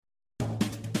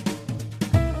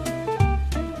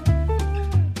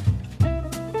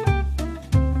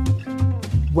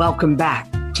Welcome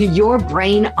back to Your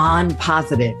Brain on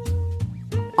Positive.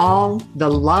 All the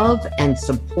love and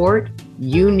support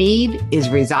you need is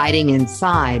residing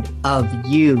inside of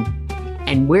you,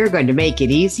 and we're going to make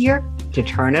it easier to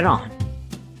turn it on.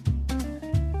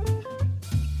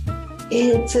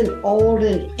 It's an old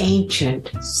and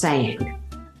ancient saying,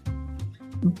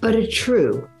 but a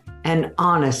true and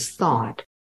honest thought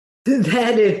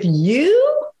that if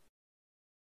you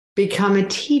become a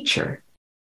teacher,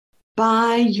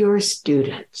 by your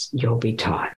students, you'll be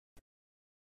taught.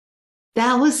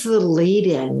 That was the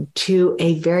lead-in to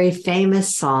a very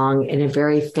famous song in a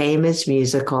very famous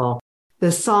musical.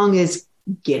 The song is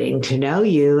Getting to Know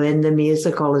You, and the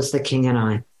musical is The King and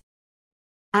I.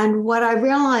 And what I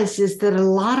realized is that a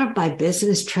lot of my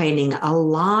business training, a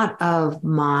lot of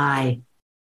my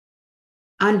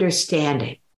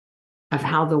understanding of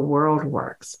how the world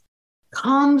works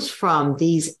comes from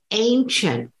these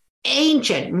ancient,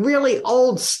 really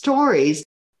old stories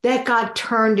that got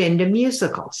turned into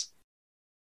musicals.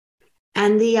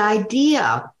 And the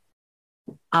idea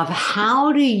of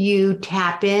how do you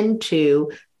tap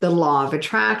into the law of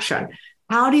attraction?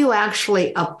 How do you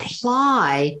actually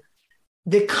apply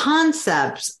the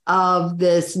concepts of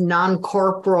this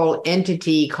non-corporal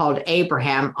entity called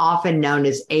Abraham, often known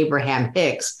as Abraham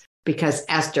Hicks, because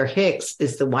Esther Hicks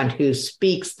is the one who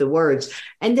speaks the words.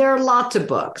 And there are lots of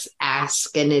books,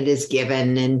 Ask and It Is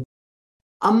Given, and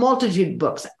a multitude of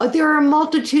books. There are a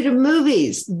multitude of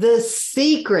movies. The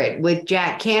Secret with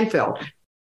Jack Canfield,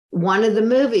 one of the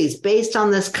movies based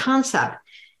on this concept.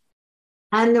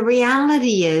 And the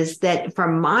reality is that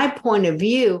from my point of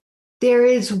view, there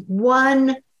is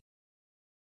one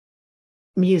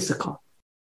musical.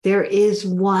 There is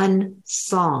one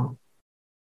song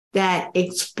that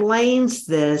explains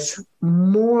this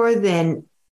more than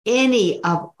any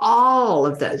of all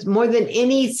of those, more than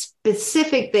any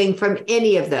specific thing from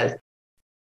any of those.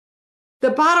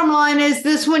 The bottom line is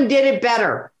this one did it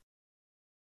better.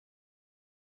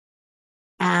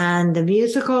 And the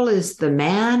musical is The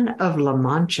Man of La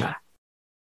Mancha.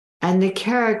 And the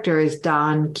character is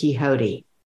Don Quixote.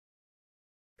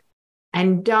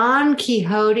 And Don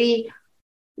Quixote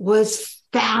was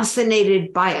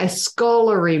fascinated by a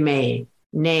scullery maid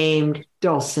named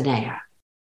Dulcinea.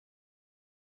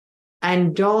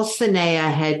 And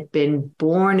Dulcinea had been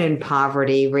born in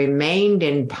poverty, remained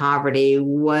in poverty,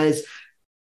 was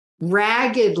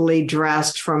raggedly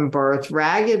dressed from birth,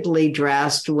 raggedly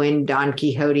dressed when Don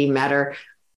Quixote met her,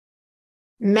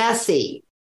 messy,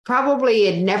 probably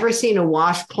had never seen a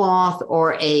washcloth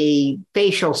or a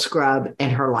facial scrub in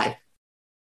her life.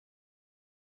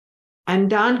 And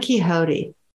Don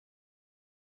Quixote,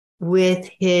 with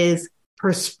his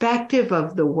perspective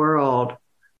of the world,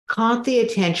 caught the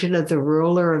attention of the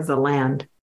ruler of the land.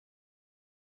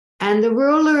 And the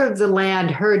ruler of the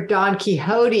land heard Don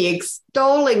Quixote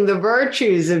extolling the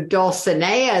virtues of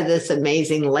Dulcinea, this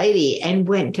amazing lady, and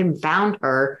went and found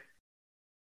her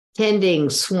tending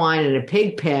swine in a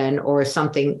pig pen or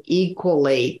something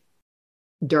equally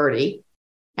dirty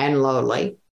and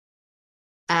lowly,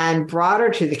 and brought her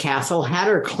to the castle, had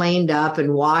her cleaned up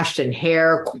and washed and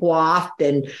hair coiffed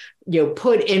and,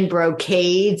 put in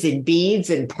brocades and beads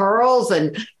and pearls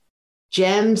and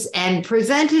gems, and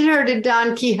presented her to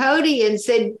Don Quixote and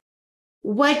said,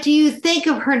 "What do you think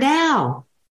of her now?"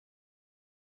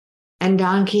 And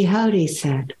Don Quixote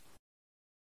said,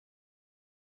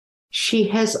 "She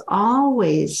has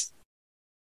always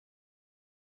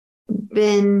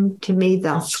been to me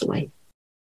thusly.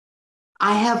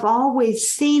 I have always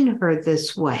seen her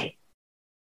this way.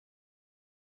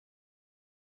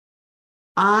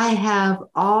 I have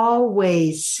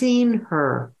always seen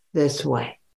her this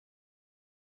way."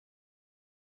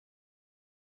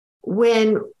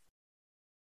 When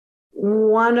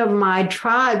one of my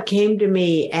tribe came to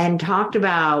me and talked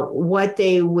about what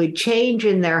they would change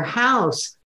in their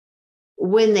house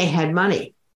when they had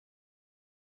money,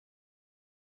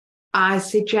 I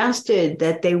suggested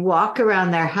that they walk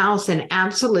around their house in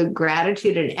absolute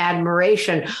gratitude and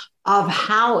admiration of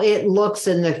how it looks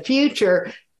in the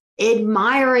future,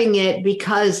 admiring it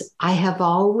because I have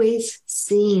always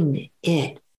seen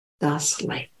it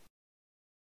thusly.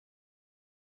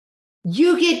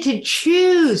 You get to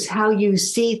choose how you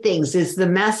see things is the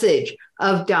message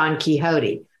of Don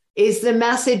Quixote, is the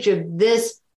message of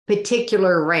this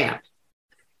particular rant.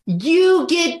 You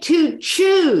get to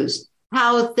choose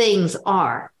how things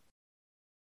are.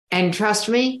 And trust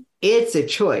me, it's a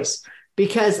choice,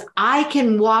 because I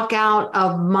can walk out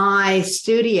of my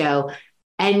studio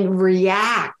and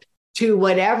react to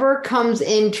whatever comes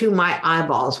into my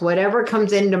eyeballs, whatever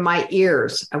comes into my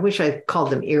ears. I wish I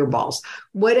called them earballs.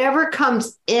 Whatever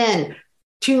comes in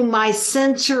to my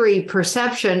sensory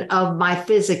perception of my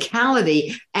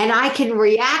physicality, and I can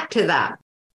react to that.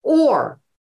 Or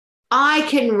I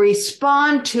can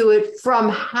respond to it from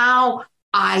how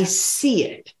I see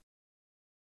it.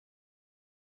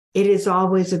 It has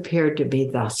always appeared to be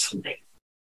thusly.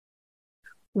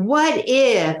 What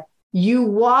if you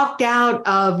walked out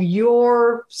of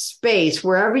your space,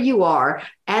 wherever you are,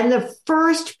 and the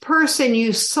first person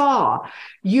you saw,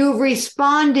 you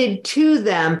responded to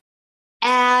them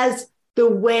as the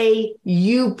way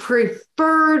you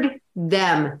preferred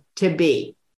them to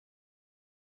be?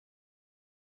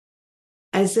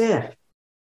 As if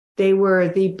they were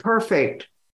the perfect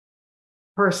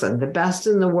person, the best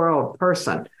in the world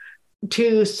person,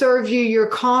 to serve you your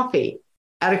coffee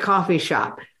at a coffee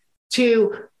shop,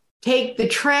 to take the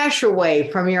trash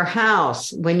away from your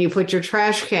house when you put your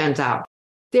trash cans out.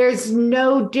 There's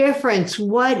no difference.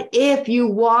 What if you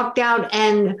walked out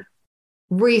and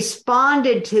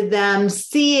responded to them,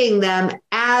 seeing them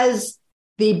as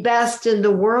the best in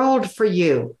the world for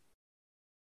you?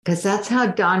 Because that's how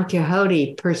Don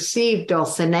Quixote perceived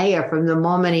Dulcinea from the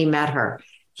moment he met her.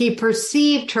 He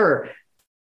perceived her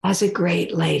as a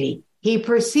great lady. He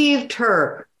perceived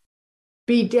her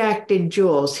bedecked in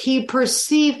jewels. He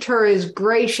perceived her as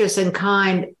gracious and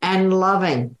kind and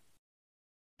loving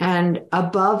and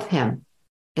above him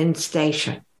in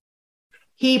station.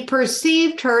 He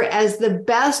perceived her as the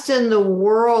best in the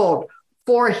world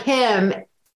for him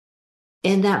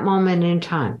in that moment in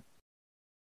time.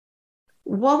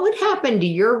 What would happen to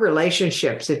your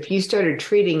relationships if you started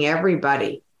treating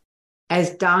everybody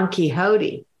as Don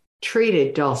Quixote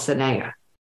treated Dulcinea?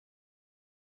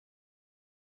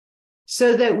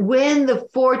 So that when the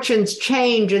fortunes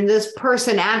change and this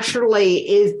person actually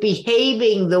is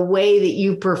behaving the way that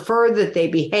you prefer that they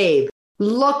behave,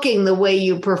 looking the way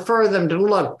you prefer them to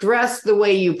look, dress the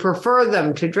way you prefer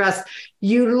them to dress,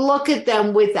 you look at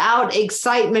them without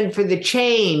excitement for the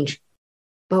change,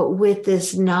 but with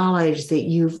this knowledge that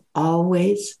you've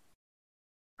always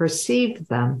perceived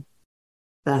them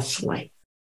thusly.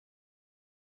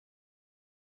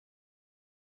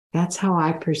 That's how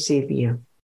I perceive you.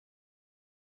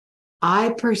 I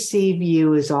perceive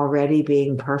you as already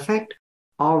being perfect,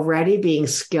 already being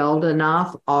skilled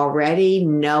enough, already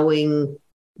knowing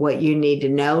what you need to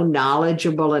know,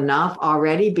 knowledgeable enough,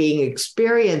 already being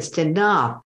experienced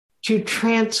enough to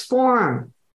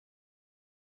transform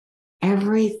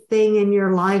everything in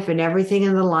your life and everything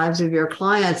in the lives of your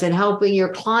clients, and helping your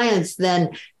clients then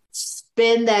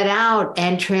spin that out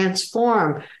and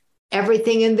transform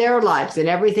everything in their lives and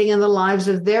everything in the lives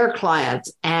of their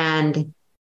clients, and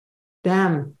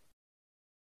them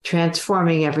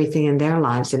transforming everything in their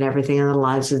lives and everything in the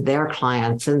lives of their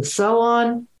clients, and so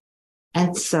on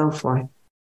and so forth.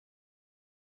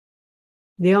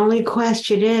 The only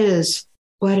question is,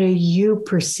 what are you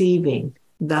perceiving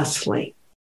thusly?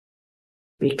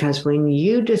 Because when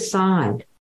you decide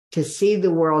to see the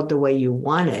world the way you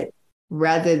want it,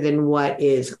 rather than what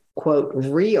is, quote,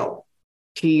 real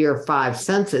to your five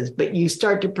senses, but you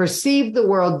start to perceive the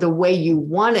world the way you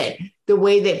want it, the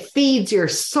way that feeds your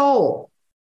soul,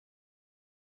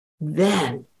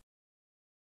 then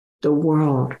the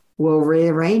world will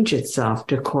rearrange itself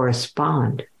to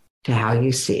correspond to how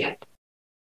you see it,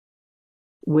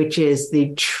 which is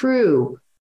the true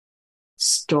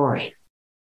story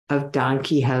of Don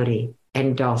Quixote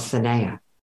and Dulcinea.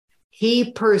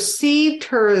 He perceived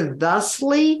her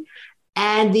thusly,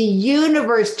 and the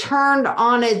universe turned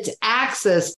on its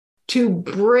axis to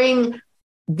bring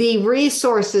the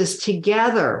resources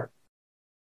together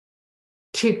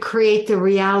to create the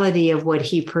reality of what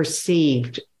he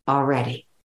perceived already.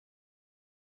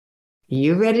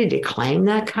 You ready to claim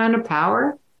that kind of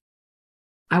power?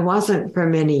 I wasn't for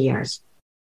many years.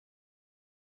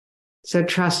 So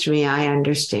trust me, I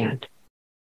understand.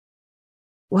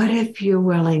 What if you're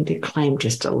willing to claim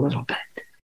just a little bit?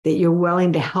 That you're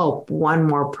willing to help one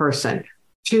more person,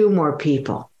 two more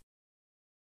people?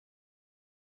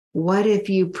 What if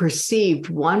you perceived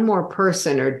one more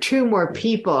person or two more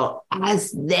people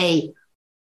as they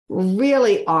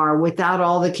really are, without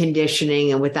all the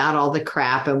conditioning and without all the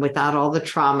crap and without all the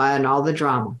trauma and all the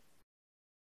drama?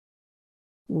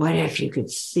 What if you could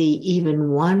see even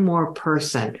one more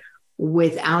person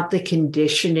without the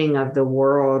conditioning of the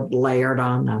world layered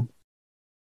on them?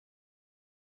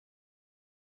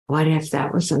 What if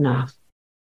that was enough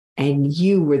and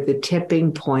you were the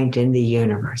tipping point in the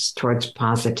universe towards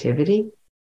positivity?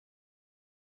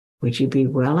 Would you be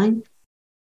willing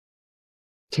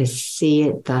to see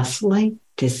it thusly,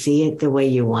 to see it the way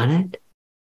you want it?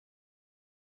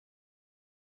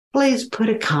 Please put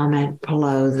a comment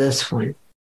below this one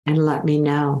and let me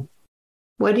know.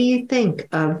 What do you think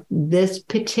of this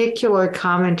particular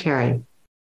commentary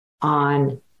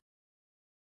on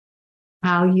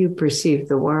how you perceive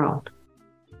the world?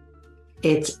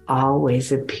 It's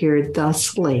always appeared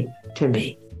thusly to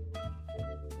me.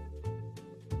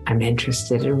 I'm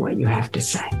interested in what you have to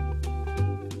say.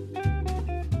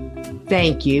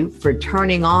 Thank you for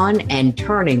turning on and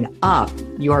turning up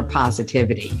your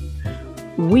positivity.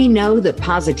 We know that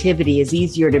positivity is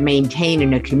easier to maintain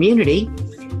in a community,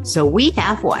 so we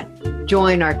have one.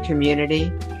 Join our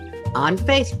community on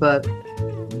Facebook,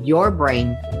 Your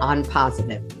Brain on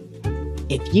Positive.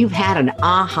 If you've had an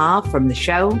aha from the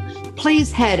show,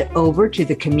 please head over to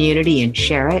the community and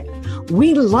share it.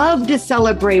 We love to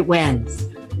celebrate wins.